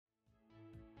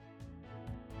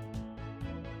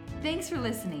Thanks for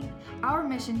listening. Our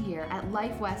mission here at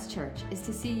Life West Church is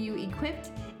to see you equipped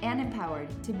and empowered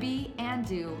to be and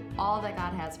do all that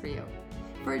God has for you.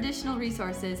 For additional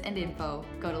resources and info,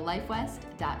 go to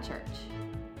lifewest.church.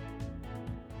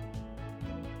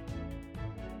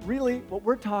 Really, what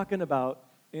we're talking about,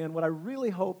 and what I really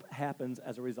hope happens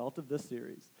as a result of this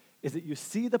series, is that you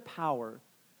see the power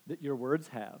that your words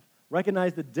have,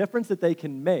 recognize the difference that they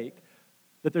can make,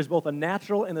 that there's both a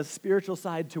natural and a spiritual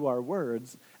side to our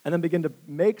words, and then begin to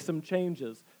make some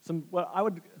changes, what I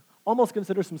would almost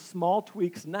consider some small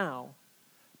tweaks now.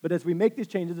 But as we make these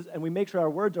changes and we make sure our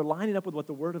words are lining up with what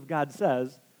the Word of God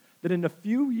says, that in a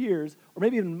few years, or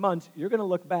maybe even months, you're going to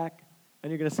look back and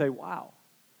you're going to say, wow,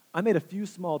 I made a few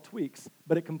small tweaks,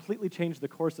 but it completely changed the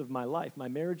course of my life. My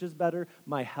marriage is better,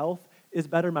 my health is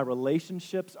better, my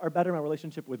relationships are better, my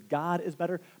relationship with God is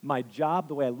better, my job,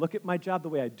 the way I look at my job, the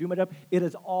way I do my job, it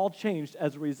has all changed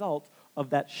as a result of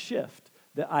that shift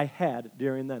that I had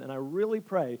during then. And I really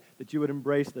pray that you would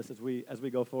embrace this as we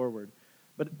go forward.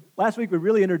 But last week we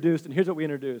really introduced, and here's what we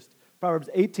introduced, Proverbs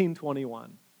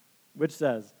 18:21, which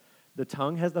says, "The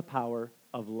tongue has the power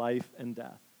of life and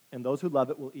death, and those who love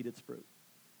it will eat its fruit."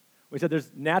 We said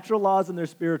there's natural laws and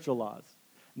there's spiritual laws.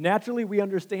 Naturally, we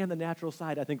understand the natural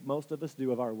side, I think most of us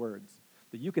do, of our words.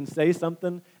 That you can say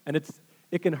something, and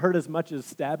it can hurt as much as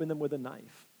stabbing them with a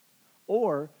knife.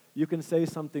 Or you can say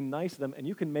something nice to them, and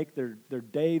you can make their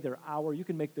day, their hour, you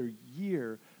can make their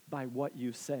year by what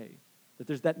you say. That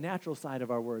there's that natural side of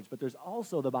our words, but there's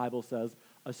also, the Bible says,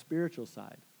 a spiritual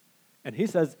side. And he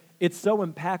says it's so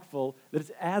impactful that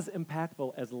it's as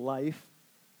impactful as life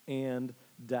and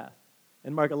death.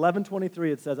 In Mark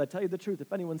 11:23, it says, "I tell you the truth,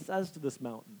 if anyone says to this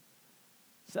mountain,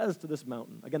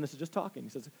 again, this is just talking, he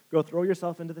says, go throw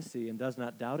yourself into the sea and does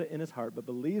not doubt it in his heart, but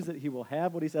believes that he will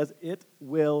have what he says, it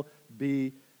will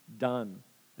be done."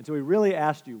 And so we really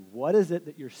asked you, what is it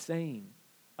that you're saying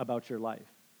about your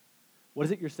life? What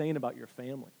is it you're saying about your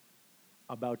family,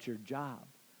 about your job,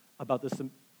 about the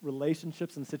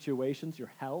relationships and situations,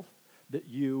 your health that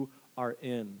you are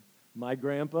in? My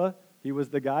grandpa, he was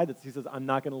the guy he says, I'm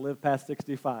not going to live past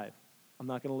 65. I'm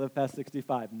not going to live past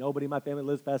 65. Nobody in my family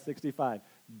lives past 65.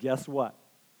 Guess what?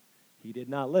 He did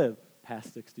not live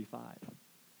past 65. And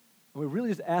we really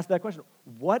just asked that question.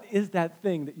 What is that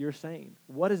thing that you're saying?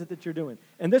 What is it that you're doing?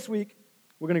 And this week,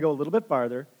 we're going to go a little bit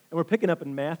farther, and we're picking up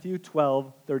in Matthew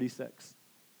 12:36.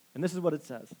 And this is what it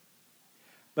says.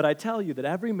 "But I tell you that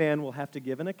every man will have to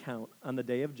give an account on the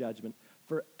day of judgment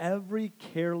for every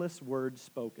careless word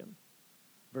spoken."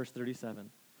 Verse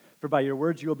 37, "For by your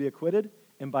words you will be acquitted,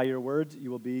 and by your words you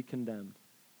will be condemned."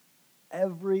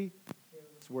 Every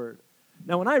careless word.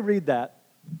 Now, when I read that,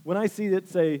 when I see it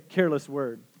say careless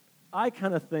word, I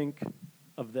kind of think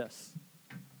of this.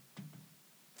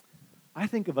 I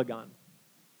think of a gun.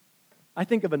 I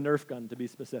think of a Nerf gun, to be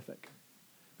specific,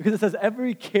 because it says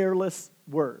every careless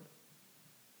word.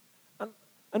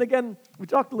 And again, we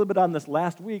talked a little bit on this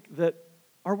last week, that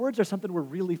our words are something we're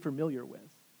really familiar with.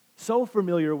 So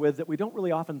familiar with that we don't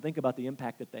really often think about the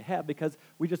impact that they have, because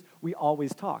we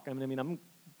always talk. I mean, I'm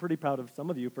pretty proud of some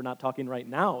of you for not talking right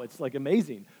now. It's like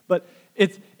amazing. But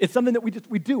it's something that we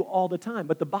do all the time.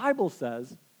 But the Bible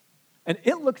says, and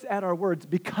it looks at our words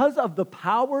because of the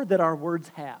power that our words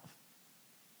have.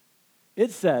 It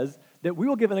says that we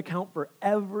will give an account for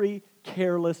every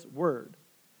careless word.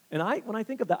 And when I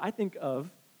think of that, I think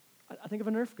of a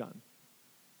Nerf gun.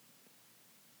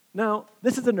 Now,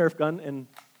 this is a Nerf gun, and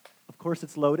of course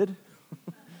it's loaded,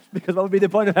 because what would be the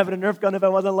point of having a Nerf gun if it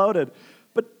wasn't loaded?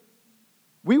 But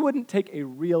we wouldn't take a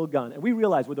real gun, and we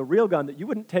realize with a real gun that you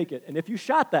wouldn't take it, and if you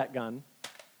shot that gun,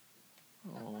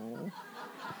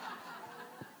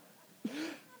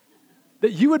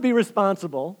 that you would be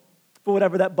responsible for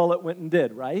whatever that bullet went and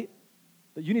did, right?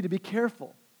 That you need to be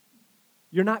careful.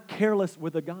 You're not careless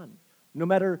with a gun, no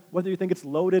matter whether you think it's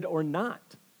loaded or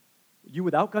not. You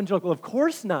without guns, you're like, well, of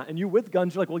course not. And you with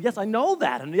guns, you're like, well, yes, I know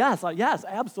that. And yes,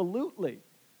 absolutely.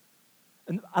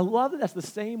 And I love that that's the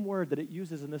same word that it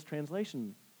uses in this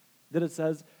translation, that it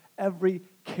says every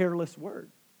careless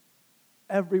word,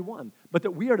 every one. But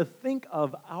that we are to think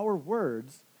of our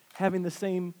words having the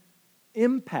same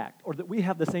impact, or that we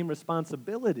have the same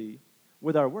responsibility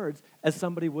with our words as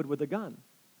somebody would with a gun.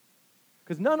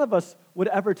 Because none of us would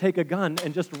ever take a gun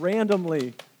and just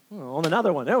randomly,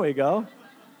 another one, there we go,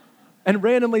 and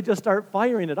randomly just start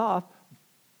firing it off.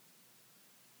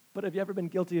 But have you ever been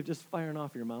guilty of just firing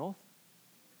off your mouth?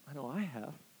 I know I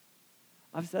have.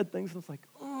 I've said things and it's like,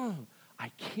 I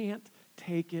can't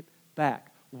take it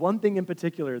back. One thing in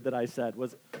particular that I said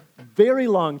was very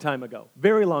long time ago.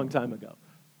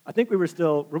 I think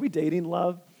were we dating,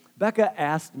 love? Becca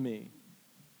asked me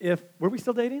were we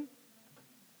still dating?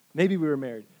 Maybe we were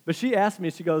married. But she asked me,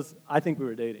 she goes, I think we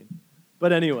were dating.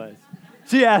 But anyways,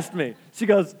 she asked me, she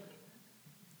goes,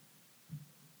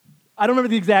 I don't remember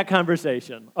the exact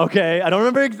conversation, okay? I don't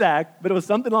remember exact, but it was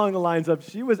something along the lines of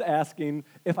she was asking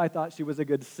if I thought she was a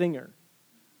good singer,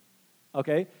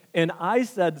 okay? And I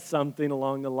said something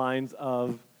along the lines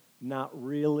of, not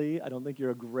really, I don't think you're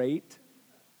a great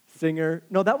singer.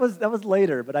 No, that was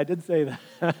later, but I did say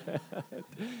that.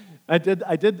 I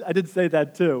did say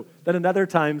that too. Then another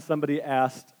time somebody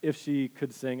asked if she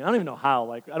could sing. I don't even know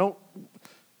how.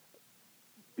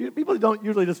 People don't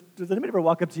usually does anybody ever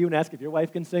walk up to you and ask if your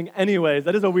wife can sing? Anyways,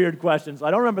 that is a weird question, so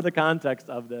I don't remember the context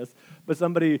of this, but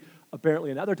somebody apparently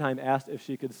another time asked if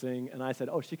she could sing, and I said,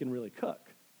 oh, she can really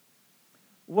cook.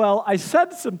 Well, I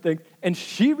said some things, and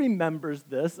she remembers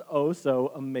this oh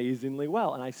so amazingly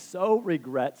well, and I so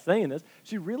regret saying this.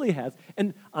 She really has,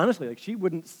 and honestly, she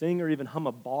wouldn't sing or even hum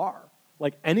a bar,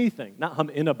 anything, not hum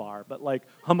in a bar, but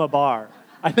hum a bar.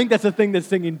 I think that's a thing that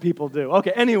singing people do.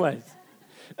 Okay, anyways.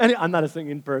 I'm not a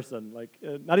singing person,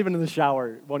 not even in the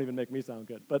shower, it won't even make me sound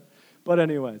good, but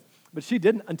anyways. But she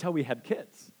didn't until we had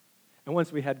kids. And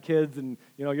once we had kids and,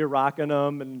 you're rocking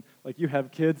them and, you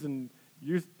have kids and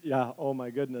oh my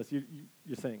goodness, you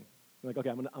sing. You're okay,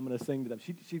 I'm gonna sing to them.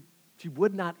 She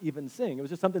would not even sing. It was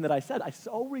just something that I said. I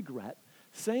so regret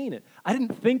saying it. I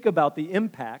didn't think about the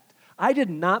impact. I did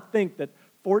not think that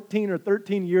 14 or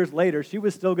 13 years later, she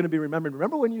was still going to be remembered.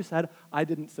 Remember when you said, I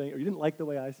didn't sing, or you didn't like the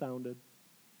way I sounded?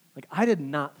 I did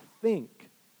not think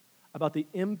about the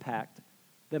impact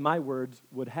that my words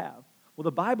would have. Well,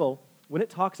 the Bible, when it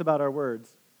talks about our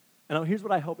words, and here's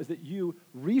what I hope, is that you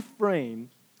reframe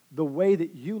the way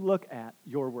that you look at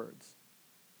your words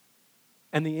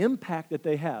and the impact that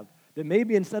they have. That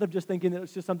maybe instead of just thinking that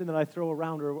it's just something that I throw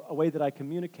around or a way that I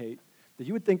communicate, that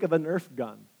you would think of a Nerf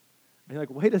gun. And you're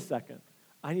wait a second,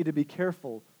 I need to be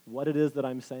careful what it is that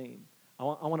I'm saying. I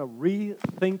want to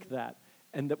rethink that,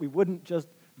 and that we wouldn't just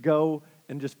go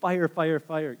and just fire.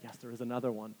 Yes, there is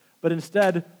another one. But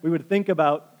instead, we would think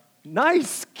about,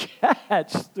 nice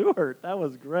catch, Stuart, that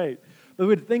was great. But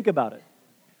we'd think about it.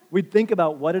 We'd think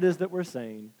about what it is that we're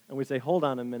saying, and we'd say, hold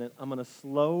on a minute, I'm going to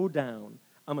slow down.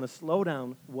 I'm going to slow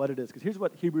down what it is. Because here's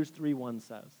what Hebrews 3:1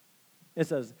 says. It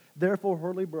says, therefore,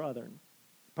 holy brethren,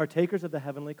 partakers of the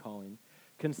heavenly calling,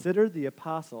 consider the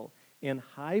apostle and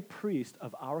high priest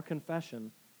of our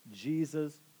confession,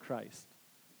 Jesus Christ.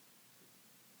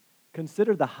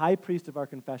 Consider the high priest of our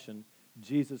confession,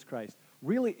 Jesus Christ.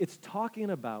 Really, it's talking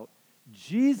about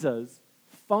Jesus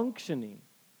functioning.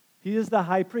 He is the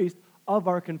high priest of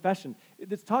our confession.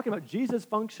 It's talking about Jesus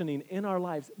functioning in our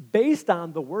lives based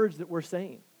on the words that we're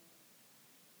saying.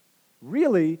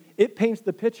 Really, it paints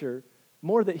the picture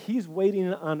more that he's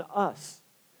waiting on us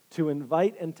to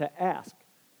invite and to ask.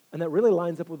 And that really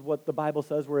lines up with what the Bible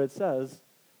says, where it says,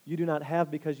 you do not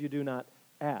have because you do not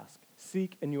ask.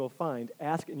 Seek and you will find.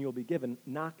 Ask and you will be given.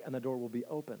 Knock and the door will be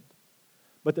opened.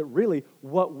 But that really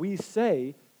what we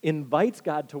say invites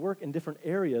God to work in different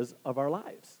areas of our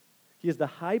lives. He is the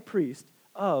high priest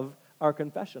of our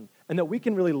confession. And that we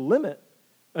can really limit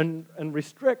and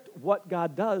restrict what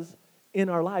God does in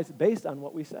our lives based on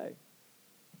what we say.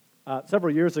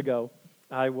 Several years ago,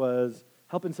 I was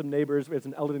helping some neighbors. We had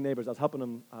some elderly neighbors. I was helping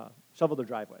them shovel their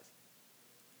driveways.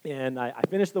 And I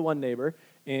finished the one neighbor,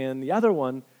 and the other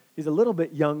one, he's a little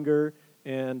bit younger,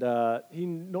 and he's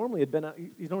normally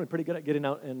pretty good at getting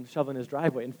out and shoveling his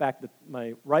driveway. In fact,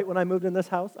 right when I moved in this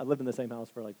house, I lived in the same house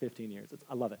for 15 years.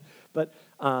 I love it. But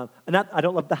I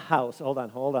don't love the house. Hold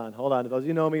on. Those of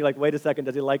you know me, wait a second,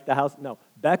 does he like the house? No.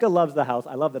 Becca loves the house.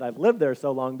 I love that I've lived there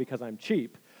so long because I'm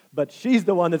cheap. But she's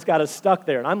the one that's got us stuck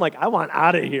there. And I'm I want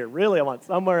out of here. Really, I want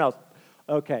somewhere else.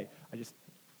 Okay,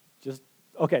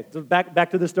 okay, so back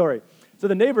to the story. So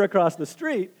the neighbor across the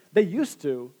street, they used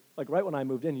to, right when I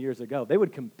moved in years ago, they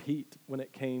would compete when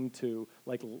it came to,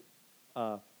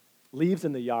 leaves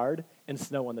in the yard and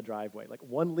snow on the driveway.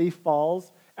 One leaf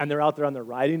falls, and they're out there on their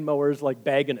riding mowers,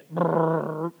 bagging it.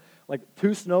 Brrr,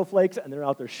 2 snowflakes, and they're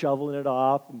out there shoveling it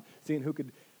off and seeing who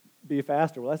could be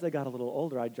faster. Well, as they got a little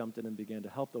older, I jumped in and began to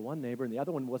help the one neighbor, and the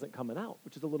other one wasn't coming out,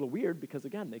 which is a little weird because,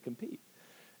 again, they compete.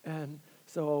 And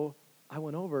so I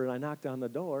went over and I knocked on the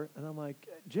door, and I'm like,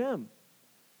 Jim.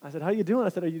 I said, how you doing? I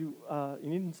said, are you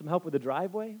needing some help with the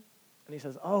driveway? And he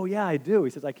says, oh, yeah, I do.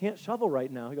 He says, I can't shovel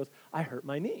right now. He goes, I hurt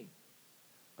my knee.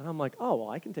 And I'm like, oh, well,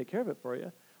 I can take care of it for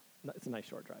you. It's a nice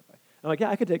short driveway. I'm like, yeah,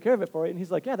 I could take care of it for you. And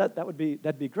he's like, yeah, that'd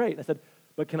be great. And I said,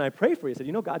 but can I pray for you? He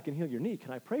said, God can heal your knee.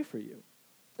 Can I pray for you?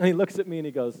 And he looks at me and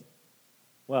he goes,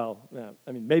 well, yeah,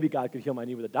 maybe God could heal my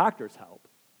knee with a doctor's help.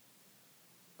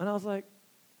 And I was like,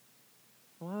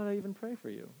 why would I even pray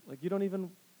for you? You don't even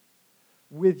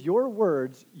with your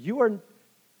words,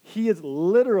 he is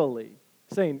literally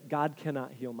saying, God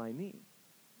cannot heal my knee.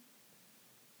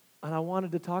 And I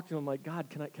wanted to talk to him. I'm like, God,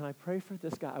 can I pray for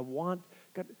this guy? I want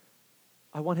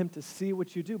him to see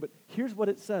what you do. But here's what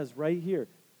it says right here.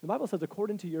 The Bible says,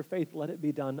 according to your faith, let it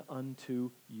be done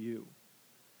unto you.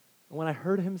 And when I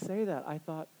heard him say that, I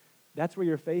thought, that's where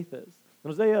your faith is.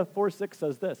 And Hosea 4:6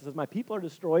 says this. It says, my people are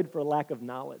destroyed for lack of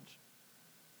knowledge.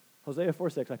 Hosea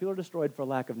 4:6, my people are destroyed for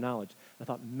lack of knowledge. I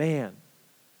thought, man,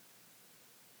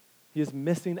 he is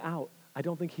missing out. I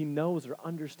don't think he knows or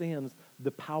understands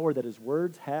the power that his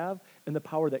words have and the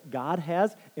power that God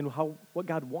has and what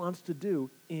God wants to do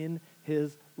in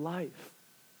his life.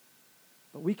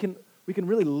 But we can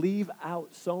really leave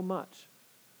out so much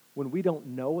when we don't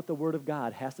know what the Word of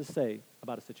God has to say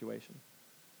about a situation.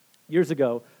 Years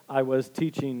ago, I was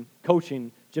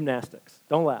coaching gymnastics.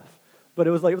 Don't laugh. But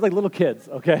it was like little kids,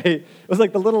 okay? It was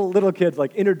like the little kids,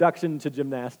 like introduction to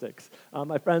gymnastics.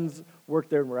 My friends worked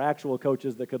there and were actual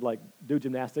coaches that could like do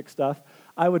gymnastic stuff.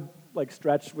 I would like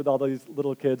stretch with all these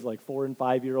little kids, like 4 and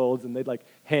 5-year-olds, and they'd like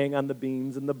hang on the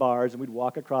beams and the bars, and we'd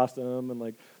walk across them and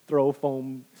like throw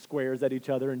foam squares at each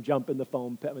other and jump in the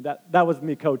foam pit. I mean, that was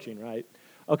me coaching, right?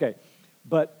 Okay,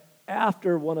 but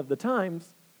after one of the times,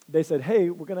 they said, hey,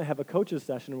 we're going to have a coaches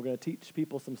session, and we're going to teach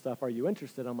people some stuff. Are you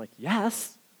interested? I'm like,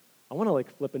 yes. I want to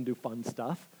like flip and do fun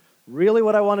stuff. Really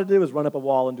what I want to do is run up a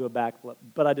wall and do a backflip,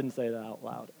 but I didn't say that out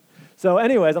loud. So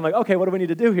anyways, I'm like, okay, what do we need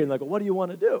to do here? And they're like, well, what do you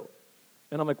want to do?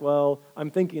 And I'm like, well,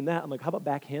 I'm thinking that. I'm like, how about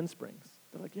back handsprings?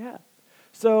 They're like, yeah.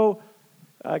 So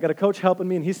I got a coach helping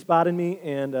me, and he's spotting me,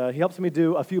 and he helps me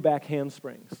do a few back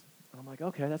handsprings. And I'm like,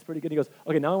 okay, that's pretty good. He goes,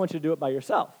 okay, now I want you to do it by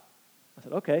yourself. I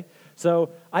said, okay.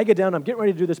 So I get down, I'm getting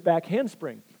ready to do this back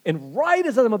handspring. And right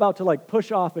as I'm about to like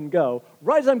push off and go,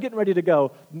 right as I'm getting ready to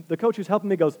go, the coach who's helping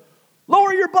me goes,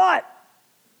 lower your butt.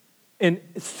 And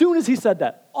as soon as he said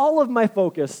that, all of my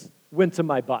focus went to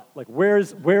my butt. Like,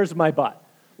 where's my butt?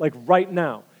 Like right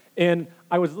now. And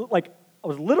I was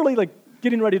literally like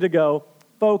getting ready to go,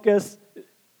 focus,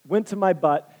 went to my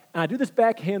butt, and I do this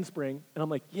back handspring, and I'm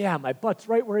like, yeah, my butt's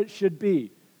right where it should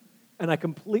be. And I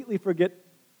completely forget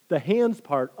the hands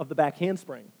part of the back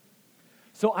handspring.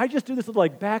 So I just do this little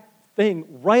like back thing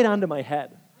right onto my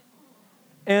head.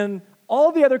 And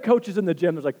all the other coaches in the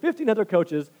gym, there's like 15 other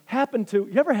coaches,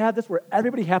 you ever had this where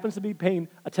everybody happens to be paying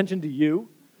attention to you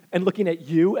and looking at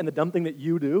you and the dumb thing that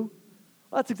you do?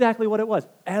 Well, that's exactly what it was.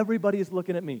 Everybody is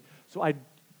looking at me. So I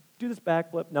do this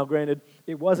backflip. Now granted,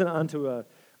 it wasn't onto a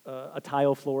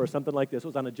tile floor or something like this. It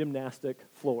was on a gymnastic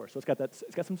floor. So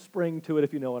it's got some spring to it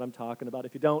if you know what I'm talking about.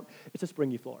 If you don't, it's a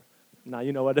springy floor. Now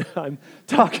you know what I'm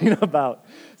talking about.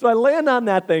 So I land on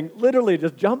that thing, literally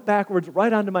just jump backwards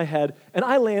right onto my head, and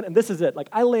I land, and this is it. Like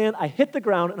I land, I hit the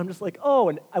ground, and I'm just like, oh,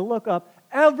 and I look up.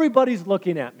 Everybody's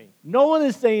looking at me. No one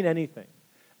is saying anything.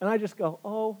 And I just go,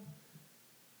 oh.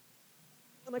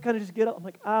 And I kind of just get up. I'm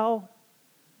like, ow.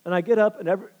 And I get up, and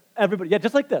everybody, yeah,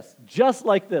 just like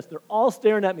this. They're all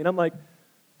staring at me, and I'm like,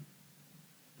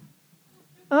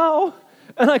 ow.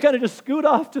 And I kind of just scoot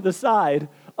off to the side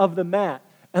of the mat,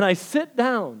 and I sit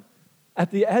down at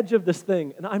the edge of this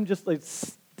thing, and I'm just like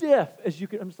stiff as you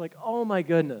can. I'm just like, oh my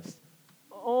goodness.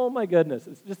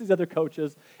 It's just these other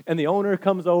coaches, and the owner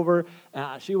comes over.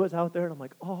 She was out there, and I'm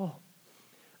like, oh.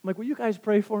 I'm like, will you guys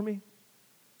pray for me?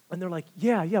 And they're like,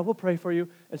 yeah, we'll pray for you.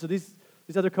 And so these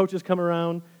other coaches come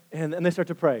around, and they start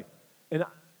to pray. And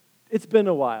it's been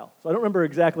a while, so I don't remember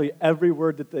exactly every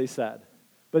word that they said.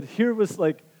 But here was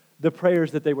like the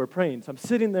prayers that they were praying. So I'm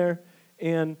sitting there,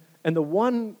 and the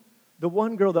one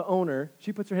girl, the owner,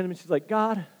 she puts her hand on me, she's like,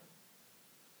 God,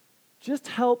 just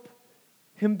help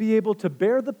him be able to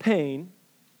bear the pain.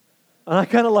 And I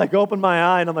kind of like open my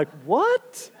eye, and I'm like,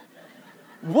 what?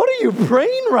 What are you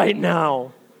praying right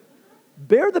now?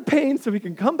 Bear the pain so he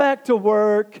can come back to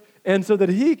work and so that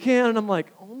he can. And I'm like,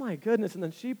 oh my goodness. And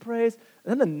then she prays,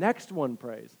 and then the next one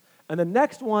prays. And the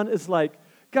next one is like,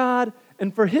 God,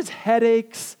 and for his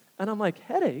headaches. And I'm like,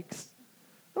 headaches?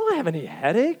 I don't have any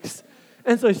headaches.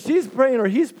 And so she's praying, or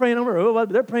he's praying over, oh,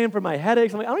 they're praying for my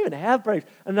headaches. I'm like, I don't even have headaches.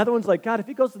 And another one's like, God, if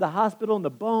he goes to the hospital and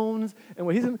the bones, and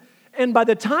when he's in, and by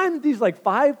the time these like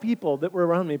 5 people that were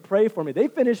around me pray for me, they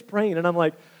finished praying, and I'm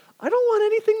like, I don't want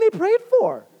anything they prayed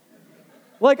for.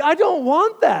 Like, I don't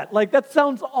want that. Like, that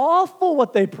sounds awful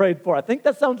what they prayed for. I think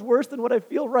that sounds worse than what I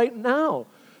feel right now.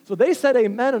 So they said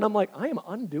amen, and I'm like, I am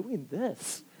undoing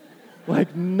this.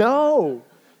 Like, no.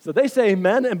 So they say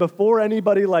amen, and before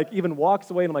anybody like even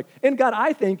walks away, and I'm like, and God,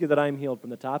 I thank you that I'm healed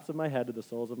from the tops of my head to the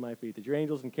soles of my feet, that your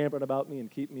angels encamp round about me and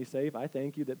keep me safe. I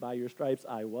thank you that by your stripes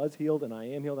I was healed, and I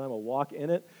am healed, and I will walk in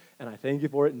it, and I thank you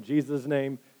for it in Jesus'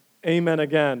 name. Amen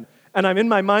again. And I'm in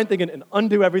my mind thinking, and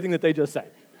undo everything that they just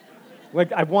said.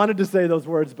 Like, I wanted to say those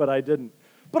words, but I didn't.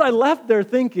 But I left there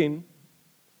thinking,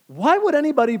 why would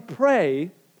anybody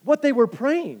pray what they were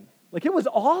praying? Like, it was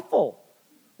awful.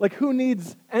 Like, who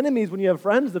needs enemies when you have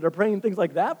friends that are praying things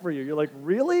like that for you? You're like,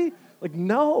 really? Like,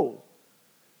 no.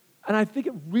 And I think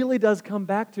it really does come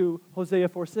back to Hosea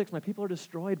 4:6. My people are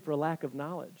destroyed for a lack of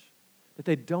knowledge. That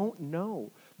they don't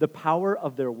know the power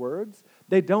of their words.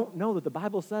 They don't know that the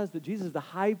Bible says that Jesus is the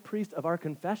high priest of our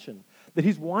confession. That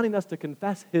he's wanting us to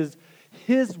confess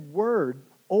his word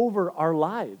over our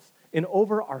lives and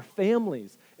over our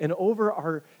families and over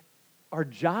our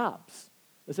jobs.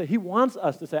 He wants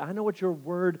us to say, I know what your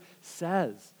word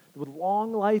says. With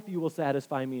long life you will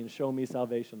satisfy me and show me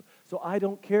salvation. So I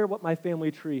don't care what my family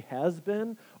tree has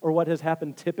been or what has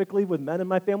happened typically with men in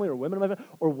my family or women in my family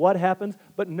or what happens.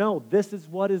 But no, this is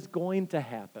what is going to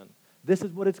happen. This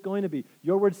is what it's going to be.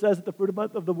 Your word says that the fruit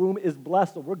of the womb is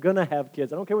blessed, so we're going to have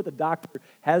kids. I don't care what the doctor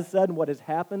has said and what has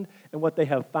happened and what they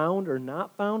have found or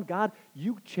not found. God,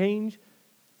 you change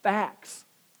facts.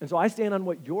 And so I stand on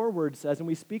what your word says, and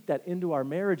we speak that into our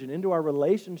marriage and into our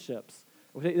relationships.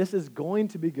 We say, this is going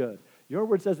to be good. Your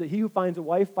word says that he who finds a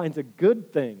wife finds a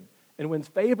good thing and wins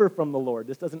favor from the Lord.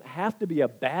 This doesn't have to be a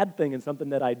bad thing and something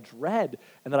that I dread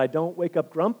and that I don't wake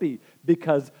up grumpy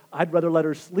because I'd rather let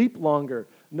her sleep longer.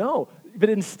 No, but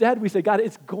instead we say, God,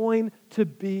 it's going to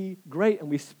be great. And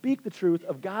we speak the truth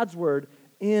of God's word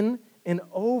in and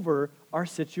over our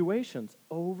situations,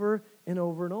 over and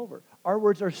over and over. Our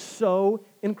words are so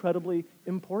incredibly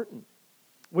important.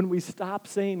 When we stop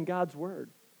saying God's word,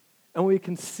 and we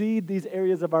concede these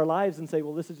areas of our lives and say,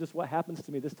 well, this is just what happens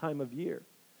to me this time of year.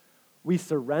 We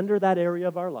surrender that area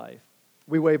of our life.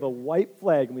 We wave a white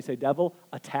flag and we say, devil,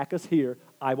 attack us here.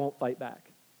 I won't fight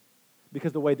back.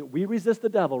 Because the way that we resist the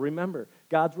devil, remember,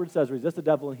 God's word says, resist the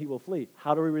devil and he will flee.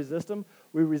 How do we resist him?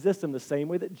 We resist him the same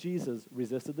way that Jesus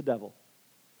resisted the devil.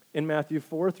 In Matthew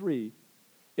 4:3,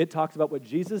 it talks about what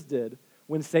Jesus did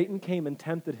when Satan came and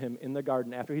tempted him in the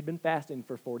garden after he'd been fasting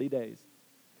for 40 days.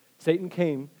 Satan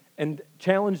came and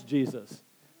challenged Jesus.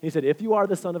 He said, if you are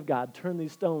the Son of God, turn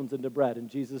these stones into bread. And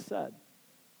Jesus said,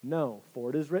 no, for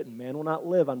it is written, man will not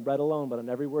live on bread alone, but on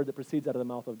every word that proceeds out of the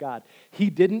mouth of God. He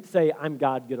didn't say, I'm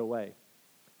God, get away.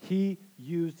 He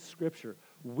used Scripture.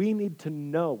 We need to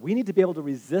know. We need to be able to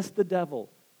resist the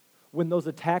devil when those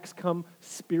attacks come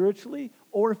spiritually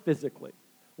or physically.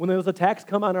 When those attacks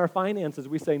come on our finances,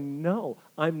 we say, no,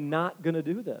 I'm not going to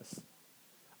do this.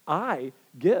 I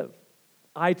give.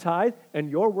 I tithe, and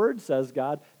your word says,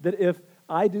 God, that if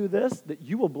I do this, that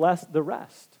you will bless the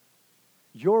rest.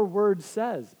 Your word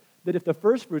says that if the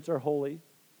first fruits are holy,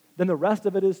 then the rest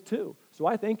of it is too. So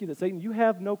I thank you that, Satan, you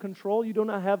have no control. You do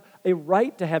not have a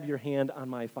right to have your hand on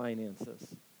my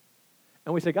finances.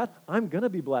 And we say, God, I'm going to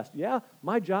be blessed. Yeah,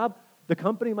 my job, the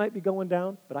company might be going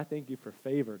down, but I thank you for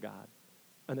favor, God.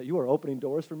 And that you are opening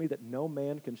doors for me that no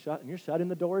man can shut. And you're shutting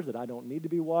the doors that I don't need to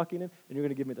be walking in. And you're going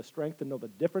to give me the strength to know the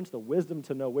difference, the wisdom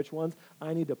to know which ones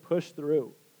I need to push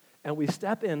through. And we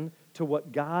step in to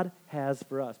what God has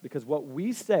for us. Because what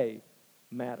we say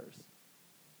matters.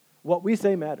 What we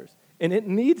say matters. And it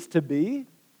needs to be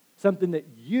something that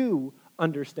you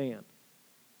understand.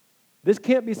 This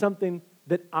can't be something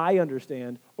that I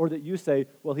understand or that you say,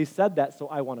 well, he said that, so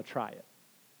I want to try it.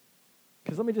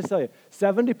 Because let me just tell you,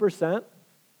 70%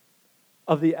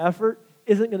 of the effort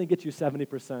isn't going to get you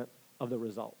 70% of the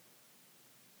result.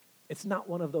 It's not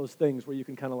one of those things where you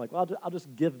can kind of like, well, I'll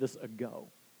just give this a go.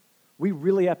 We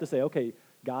really have to say, okay,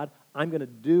 God, I'm going to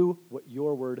do what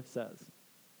your word says.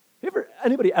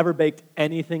 Anybody ever baked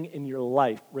anything in your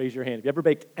life? Raise your hand. Have you ever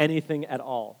baked anything at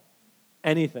all?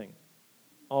 Anything.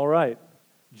 All right.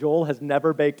 Joel has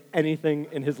never baked anything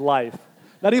in his life.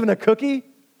 Not even a cookie?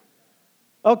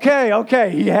 Okay,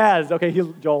 he has. Okay,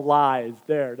 Joel lies.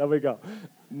 There we go.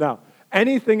 No,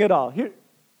 anything at all. Here,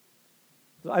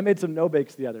 so I made some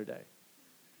no-bakes the other day.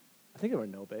 I think they were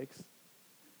no-bakes.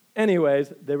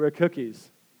 Anyways, they were cookies.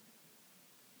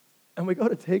 And we go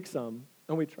to take some,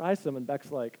 and we try some, and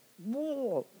Beck's like,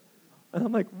 whoa. And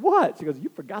I'm like, what? She goes, you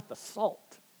forgot the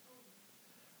salt.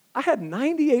 I had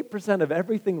 98% of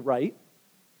everything right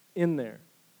in there,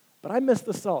 but I missed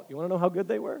the salt. You want to know how good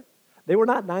they were? They were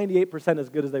not 98% as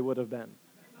good as they would have been.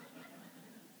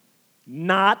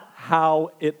 Not how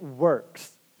it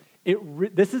works.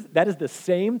 That is the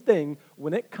same thing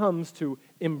when it comes to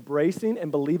embracing and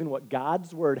believing what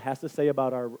God's word has to say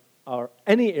about our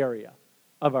any area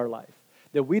of our life.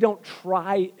 That we don't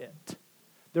try it.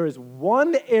 There is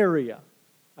one area,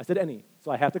 I said any, so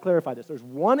I have to clarify this. There's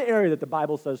one area that the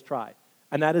Bible says try,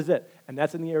 and that is it. And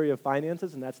that's in the area of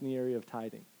finances, and that's in the area of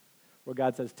tithing. where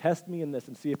God says, test me in this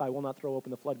and see if I will not throw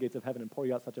open the floodgates of heaven and pour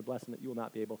you out such a blessing that you will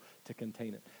not be able to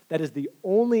contain it. That is the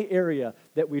only area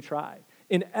that we try.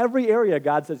 In every area,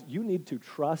 God says, you need to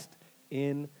trust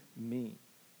in me.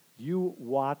 You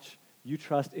watch, you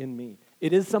trust in me.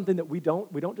 It is something that we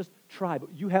don't just try,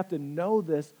 but you have to know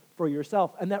this for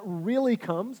yourself. And that really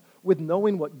comes with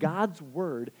knowing what God's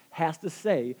word has to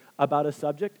say about a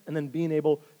subject and then being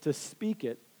able to speak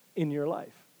it in your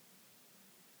life.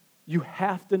 You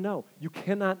have to know. You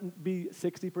cannot be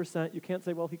 60%. You can't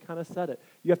say, well, he kind of said it.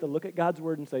 You have to look at God's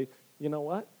word and say, you know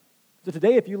what? So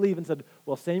today, if you leave and said,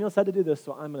 well, Samuel said to do this,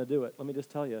 so I'm going to do it, let me just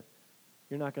tell you,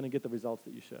 you're not going to get the results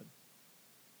that you should.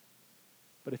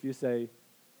 But if you say,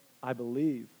 I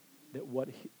believe that what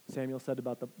Samuel said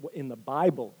about in the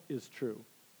Bible is true,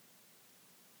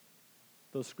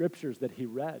 those scriptures that he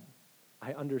read,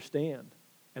 I understand,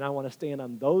 and I want to stand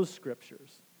on those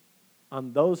scriptures,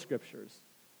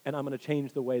 and I'm going to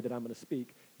change the way that I'm going to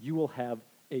speak, you will have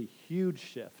a huge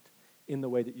shift in the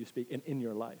way that you speak and in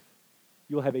your life.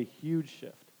 You will have a huge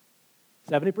shift.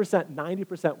 70%,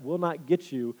 90% will not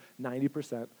get you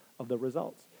 90% of the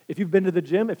results. If you've been to the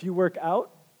gym, if you work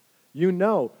out, you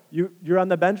know, you're on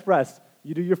the bench press,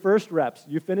 you do your first reps,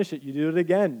 you finish it, you do it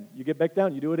again, you get back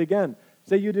down, you do it again.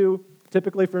 Say you do,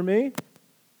 typically for me,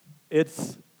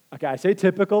 it's, okay, I say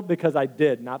typical because I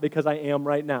did, not because I am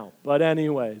right now. But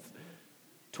anyways,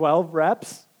 12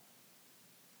 reps.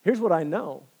 Here's what I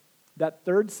know. That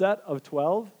third set of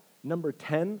 12, number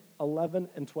 10, 11,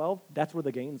 and 12, that's where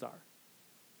the gains are.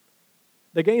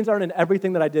 The gains aren't in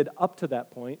everything that I did up to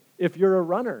that point. If you're a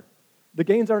runner, the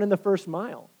gains aren't in the first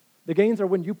mile. The gains are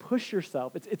when you push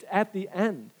yourself. It's at the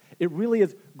end. It really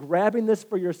is grabbing this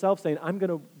for yourself, saying, I'm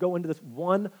going to go into this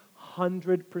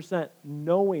 100%,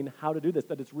 knowing how to do this,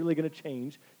 that it's really going to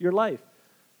change your life.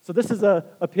 So this is a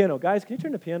piano. Guys, can you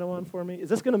turn the piano on for me? Is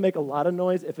this going to make a lot of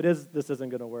noise? If it is, this isn't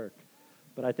going to work.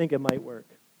 But I think it might work.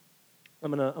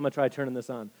 I'm gonna try turning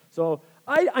this on. So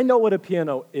I know what a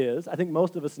piano is. I think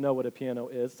most of us know what a piano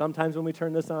is. Sometimes when we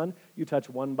turn this on, you touch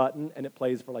one button and it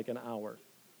plays for like an hour.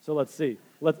 So let's see.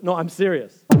 No, I'm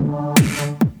serious.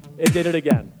 It did it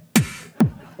again.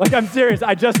 Like, I'm serious.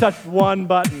 I just touched one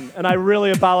button, and I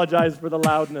really apologize for the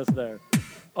loudness there.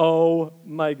 Oh,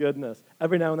 my goodness.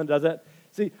 Every now and then it does it.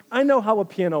 See, I know how a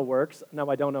piano works. Now,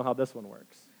 I don't know how this one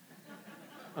works.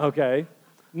 Okay?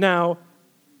 Now,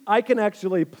 I can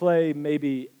actually play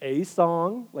maybe a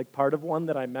song, like part of one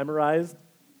that I memorized,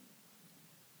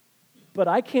 but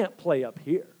I can't play up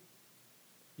here.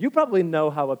 You probably know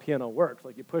how a piano works.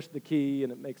 Like, you push the key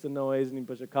and it makes a noise, and you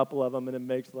push a couple of them and it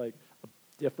makes like a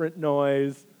different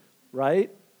noise,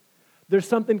 right? There's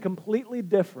something completely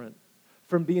different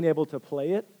from being able to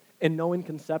play it and knowing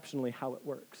conceptually how it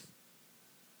works.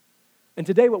 And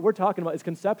today what we're talking about is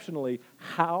conceptually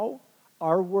how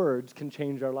our words can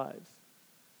change our lives.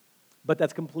 But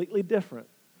that's completely different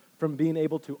from being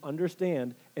able to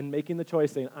understand and making the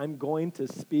choice saying, I'm going to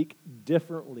speak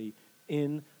differently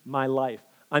in my life.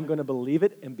 I'm going to believe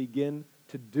it and begin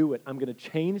to do it. I'm going to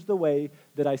change the way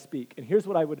that I speak. And here's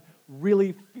what I would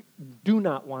really do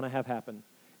not want to have happen,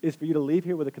 is for you to leave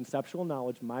here with a conceptual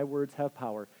knowledge, my words have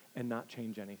power, and not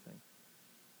change anything.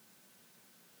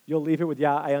 You'll leave here with,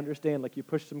 yeah, I understand, like you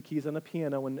push some keys on a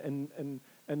piano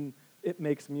and it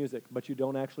makes music, but you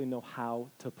don't actually know how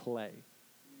to play.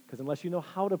 Because unless you know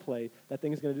how to play, that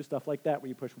thing's going to do stuff like that, where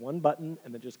you push one button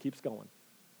and it just keeps going.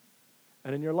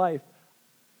 And in your life,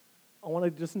 I want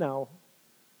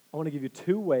to give you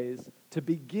 2 ways to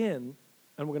begin,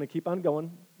 and we're going to keep on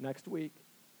going next week.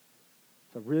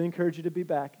 So I really encourage you to be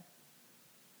back.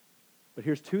 But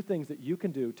here's 2 things that you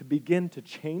can do to begin to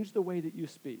change the way that you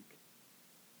speak.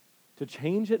 To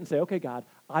change it and say, okay, God,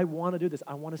 I want to do this.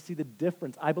 I want to see the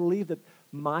difference. I believe that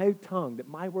my tongue, that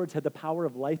my words had the power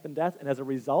of life and death, and as a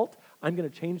result, I'm going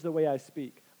to change the way I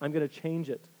speak. I'm going to change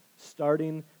it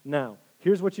starting now.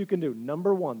 Here's what you can do.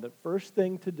 Number 1, the first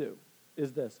thing to do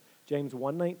is this. James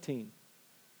 1:19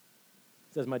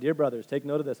 says, my dear brothers, take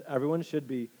note of this. Everyone should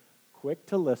be quick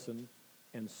to listen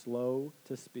and slow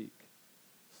to speak.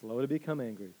 Slow to become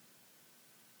angry.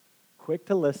 Quick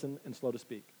to listen and slow to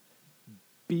speak.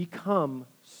 Become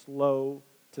slow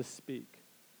to speak.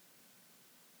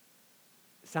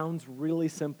 Sounds really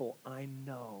simple, I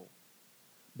know.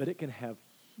 But it can have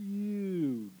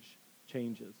huge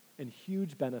changes and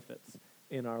huge benefits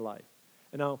in our life.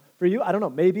 And now, for you, I don't know,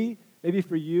 maybe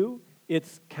for you,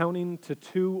 it's counting to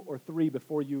 2 or 3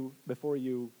 before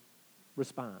you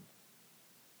respond.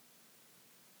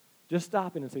 Just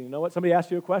stopping and saying, you know what, somebody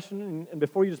asks you a question, and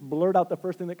before you just blurt out the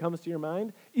first thing that comes to your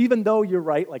mind, even though you're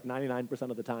right like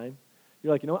 99% of the time,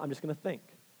 you're like, you know what, I'm just going to think.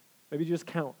 Maybe you just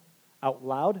count. out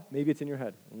loud, maybe it's in your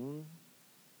head. 1,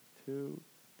 2,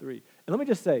 3. And let me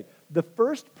just say,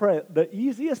 the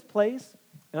easiest place,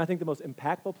 and I think the most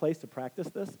impactful place to practice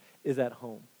this is at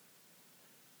home.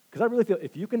 Because I really feel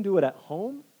if you can do it at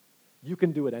home, you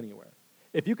can do it anywhere.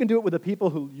 If you can do it with the people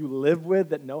who you live with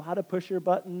that know how to push your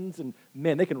buttons, and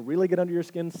man, they can really get under your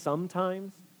skin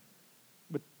sometimes,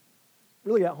 but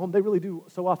really at home, they really do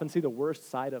so often see the worst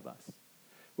side of us.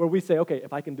 Where we say, okay,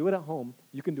 if I can do it at home,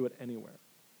 you can do it anywhere.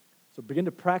 So begin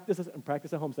to practice this and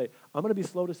practice at home. Say, I'm going to be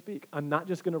slow to speak. I'm not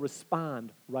just going to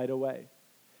respond right away.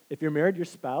 If you're married, your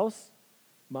spouse,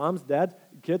 moms, dads,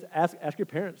 kids, ask your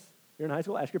parents. You're in high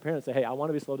school, ask your parents, say, hey, I want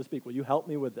to be slow to speak. Will you help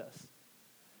me with this?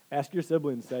 Ask your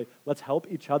siblings, say, let's help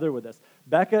each other with this.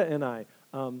 Becca and I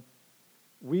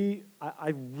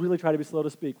really try to be slow to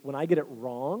speak. When I get it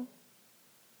wrong,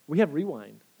 we have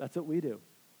rewind. That's what we do.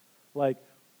 Like,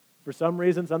 for some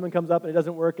reason, something comes up and it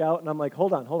doesn't work out, and I'm like,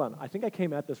 hold on. I think I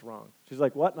came at this wrong. She's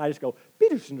like, what? And I just go,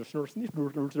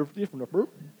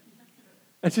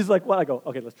 and she's like, what? I go,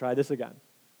 okay, let's try this again.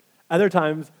 Other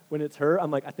times, when it's her,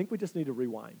 I'm like, I think we just need to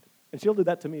rewind. And she'll do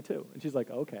that to me too. And she's like,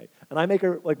 okay. And I make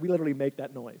her, we literally make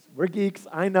that noise. We're geeks,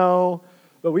 I know,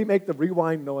 but we make the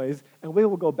rewind noise, and we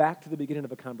will go back to the beginning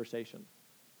of a conversation.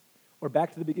 Or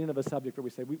back to the beginning of a subject where we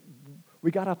say,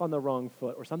 we got off on the wrong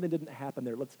foot, or something didn't happen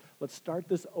there. Let's start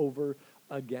this over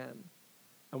again.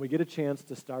 And we get a chance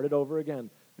to start it over again.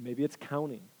 And maybe it's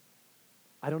counting.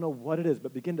 I don't know what it is,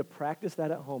 but begin to practice that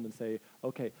at home and say,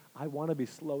 okay, I want to be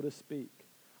slow to speak.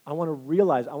 I want to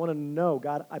realize, I want to know,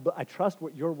 God, I trust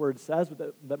what your word says,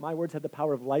 that my words have the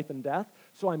power of life and death,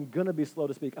 so I'm going to be slow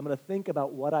to speak. I'm going to think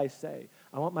about what I say.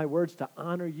 I want my words to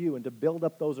honor you and to build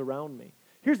up those around me.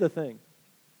 Here's the thing.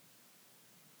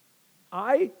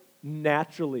 I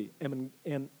naturally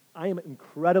am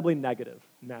incredibly negative,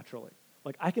 naturally.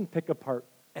 Like, I can pick apart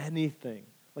anything,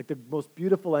 like the most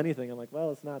beautiful anything. I'm like,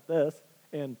 well, it's not this,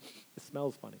 and it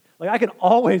smells funny. Like, I can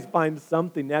always find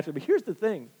something natural. But here's the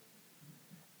thing.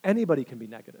 Anybody can be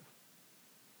negative.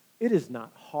 It is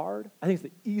not hard. I think it's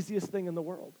the easiest thing in the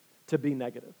world to be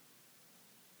negative.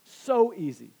 So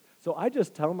easy. So I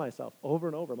just tell myself over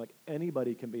and over, I'm like,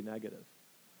 anybody can be negative.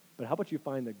 But how about you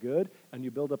find the good and you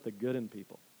build up the good in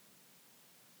people?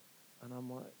 And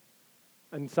I'm like,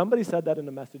 and somebody said that in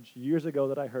a message years ago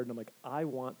that I heard, and I'm like, I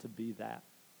want to be that.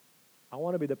 I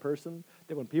want to be the person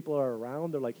that when people are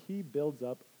around, they're like, he builds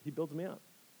me up.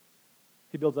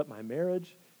 He builds up my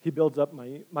marriage. He builds up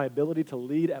my ability to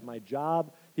lead at my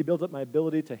job. He builds up my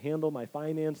ability to handle my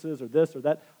finances or this or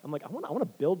that. I'm like, I want to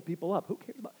build people up. Who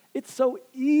cares about it? It's so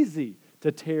easy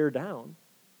to tear down.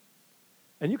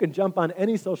 And you can jump on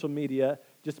any social media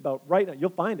just about right now.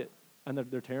 You'll find it. And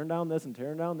they're tearing down this and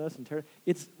tearing down this and tearing.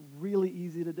 It's really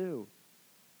easy to do.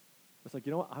 It's like,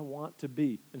 you know what? I want to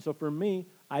be. And so for me,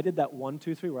 I did that 1,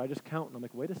 2, 3 where I just count. And I'm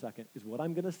like, wait a second. Is what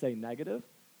I'm going to say negative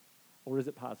or is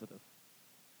it positive?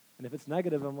 And if it's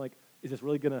negative, I'm like, is this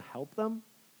really going to help them?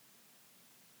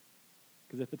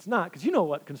 Because if it's not, because you know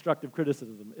what constructive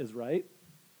criticism is, right?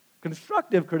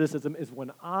 Constructive criticism is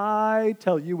when I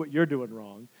tell you what you're doing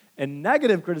wrong, and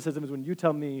negative criticism is when you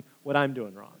tell me what I'm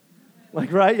doing wrong.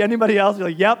 Like, right? Anybody else? You're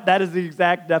like, yep, that is the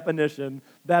exact definition.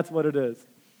 That's what it is.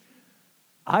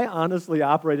 I honestly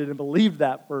operated and believed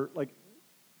that for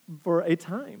a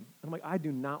time. And I'm like, I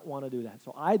do not want to do that.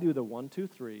 So I do the 1, 2,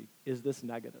 3. Is this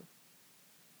negative?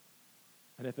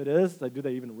 And if it is, do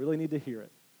they even really need to hear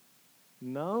it?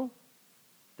 No?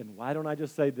 Then why don't I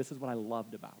just say, this is what I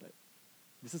loved about it?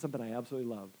 This is something I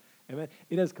absolutely loved. And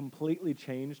it has completely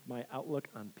changed my outlook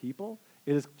on people.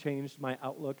 It has changed my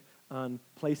outlook on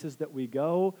places that we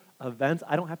go, events.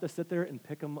 I don't have to sit there and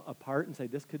pick them apart and say,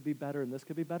 this could be better and this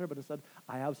could be better, but instead,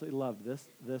 I absolutely love this,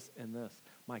 this, and this.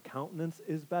 My countenance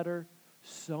is better.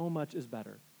 So much is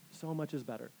better. So much is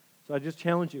better. So I just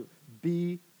challenge you,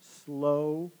 be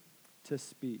slow to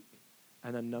speak.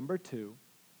 And then number 2,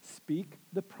 speak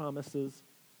the promises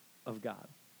of God.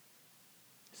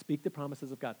 Speak the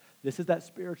promises of God. This is that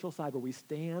spiritual side where we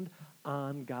stand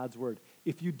on God's word.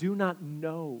 If you do not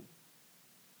know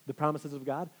the promises of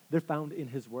God, they're found in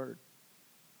his word.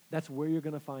 That's where you're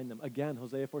going to find them. Again,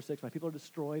 Hosea 4:6, my people are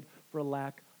destroyed for a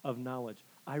lack of knowledge.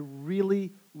 I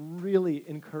really, really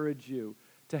encourage you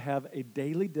to have a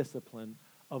daily discipline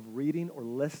of reading or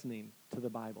listening to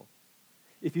the Bible.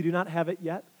 If you do not have it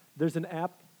yet, there's an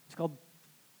app. It's called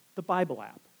the Bible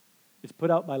app. It's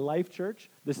put out by Life Church,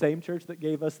 the same church that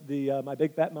gave us the My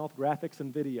Big Fat Mouth graphics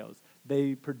and videos.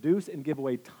 They produce and give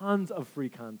away tons of free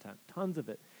content, tons of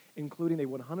it, including a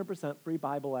 100% free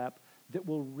Bible app that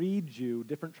will read you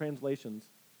different translations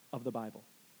of the Bible.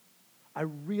 I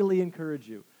really encourage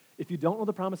you. If you don't know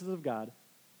the promises of God,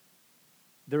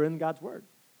 they're in God's Word.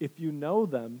 if you know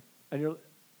them, and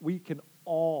we can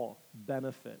all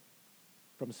benefit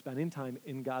from spending time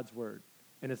in God's Word.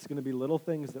 And it's going to be little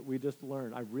things that we just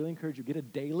learn. I really encourage you, get a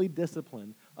daily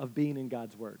discipline of being in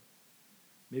God's Word.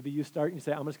 Maybe you start and you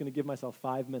say, I'm just going to give myself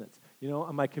 5 minutes.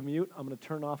 On my commute, I'm going to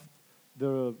turn off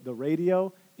the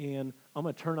radio, and I'm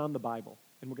going to turn on the Bible.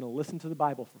 And we're going to listen to the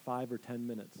Bible for 5 or 10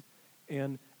 minutes.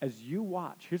 And as you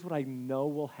watch, here's what I know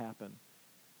will happen.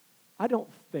 I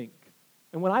don't think,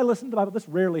 and when I listen to the Bible, this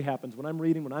rarely happens. When I'm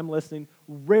reading, when I'm listening,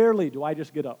 rarely do I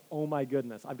just get oh my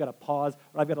goodness, I've got to pause,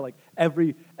 or I've got to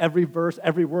every verse,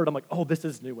 every word, I'm like, oh, this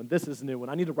is new, and this is new,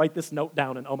 and I need to write this note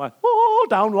down, and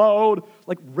download.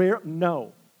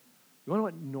 No. You want to know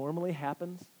what normally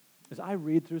happens? Is I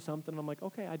read through something, and I'm like,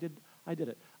 okay, I did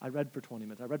it. I read for 20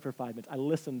 minutes. I read for 5 minutes. I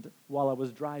listened while I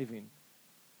was driving.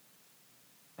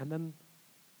 And then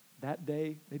that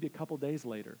day, maybe a couple days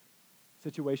later,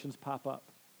 situations pop up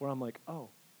where I'm like, oh,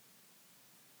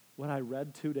 what I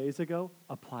read 2 days ago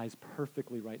applies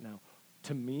perfectly right now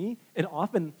to me. And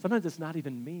sometimes it's not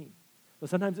even me, but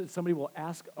sometimes somebody will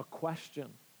ask a question.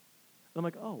 And I'm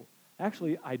like, oh,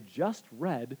 actually, I just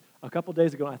read a couple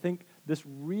days ago, and I think this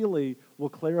really will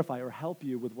clarify or help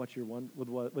you with what you're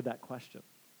with that question.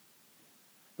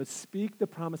 But speak the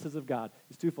promises of God.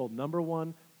 It's twofold. Number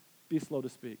one, be slow to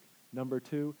speak. Number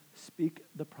two, speak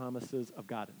the promises of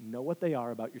God. Know what they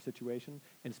are about your situation,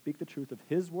 and speak the truth of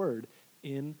His Word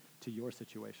into your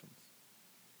situations.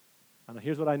 And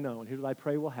here's what I know, and here's what I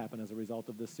pray will happen as a result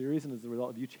of this series and as a result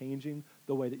of you changing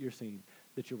the way that you're seen.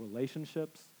 That your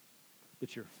relationships,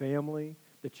 that your family,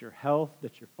 that your health,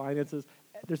 that your finances,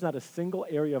 there's not a single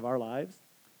area of our lives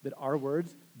that our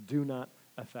words do not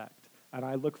affect. And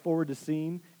I look forward to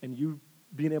seeing and you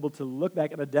being able to look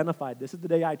back and identify, this is the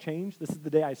day I changed, this is the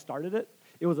day I started it.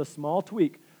 It was a small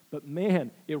tweak, but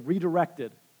man, it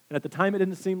redirected. And at the time, it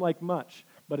didn't seem like much.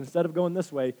 But instead of going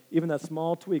this way, even that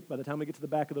small tweak, by the time we get to the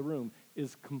back of the room,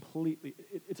 is completely,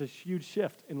 it's a huge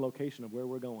shift in location of where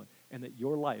we're going. And that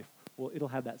your life, it'll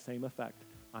have that same effect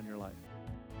on your life.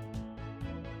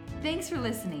 Thanks for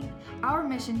listening. Our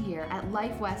mission here at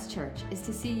Life West Church is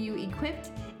to see you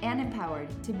equipped and empowered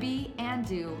to be and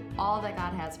do all that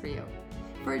God has for you.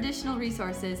 For additional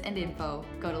resources and info,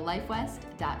 go to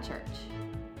lifewest.church.